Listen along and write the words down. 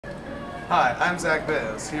Hi, I'm Zach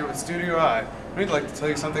Bales, here with Studio I. We'd like to tell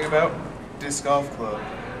you something about Disc Golf Club,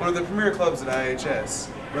 one of the premier clubs at IHS.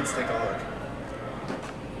 Let's take a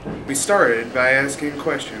look. We started by asking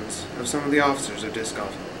questions of some of the officers of Disc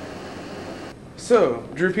Golf. So,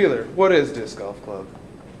 Drew Peeler, what is Disc Golf Club?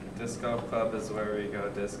 Disc Golf Club is where we go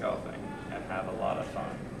disc golfing and have a lot of fun.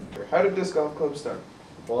 How did Disc Golf Club start?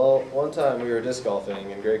 Well, one time we were disc golfing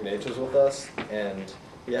and Greg Nates was with us, and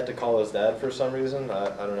he had to call his dad for some reason. I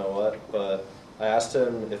don't know what, but I asked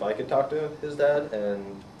him if I could talk to his dad,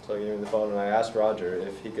 and so he gave me the phone, and I asked Roger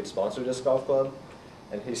if he could sponsor Disc Golf Club,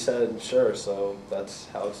 and he said sure, so that's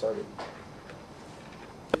how it started.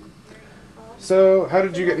 So, how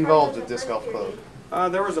did you get involved with Disc Golf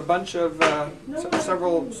Club? There was a bunch of,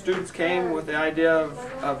 several students came with the idea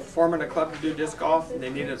of forming a club to do disc golf.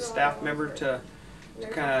 They needed a staff member to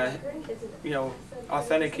kind of,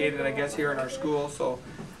 authenticate it, I guess, here in our school. So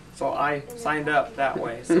I signed up that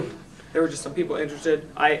way. So there were just some people interested.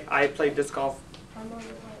 I played disc golf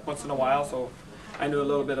once in a while, so I knew a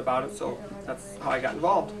little bit about it. So that's how I got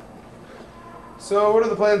involved. So, what are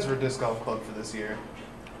the plans for Disc Golf Club for this year?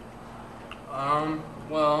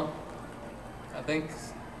 Well, I think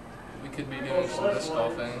we could be doing some disc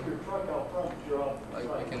golfing.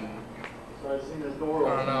 Like we can, I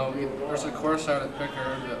don't know, there's a course out at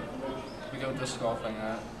Picker that we go disc golfing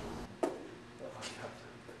at.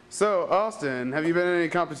 So, Austin, have you been in any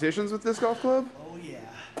competitions with Disc Golf Club? Oh yeah.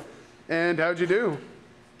 And how'd you do?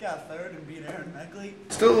 Got third and beat Aaron Meckley.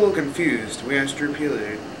 Still a little confused, we asked Drew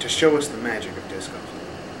Peeler to show us the magic of disc golf.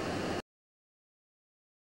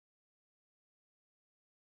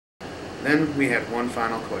 Then we had one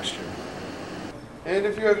final question. And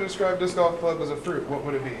if you had to describe Disc Golf Club as a fruit, what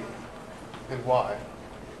would it be? And why?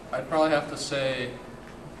 I'd probably have to say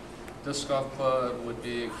disc golf club would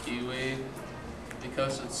be a kiwi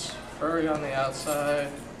because it's furry on the outside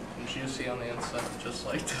and juicy on the inside, just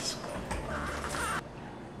like disc golf.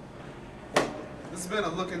 This has been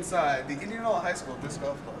a look inside the Indianola High School Disc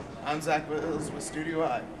Golf Club. I'm Zach Wills with Studio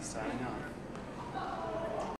I, signing off.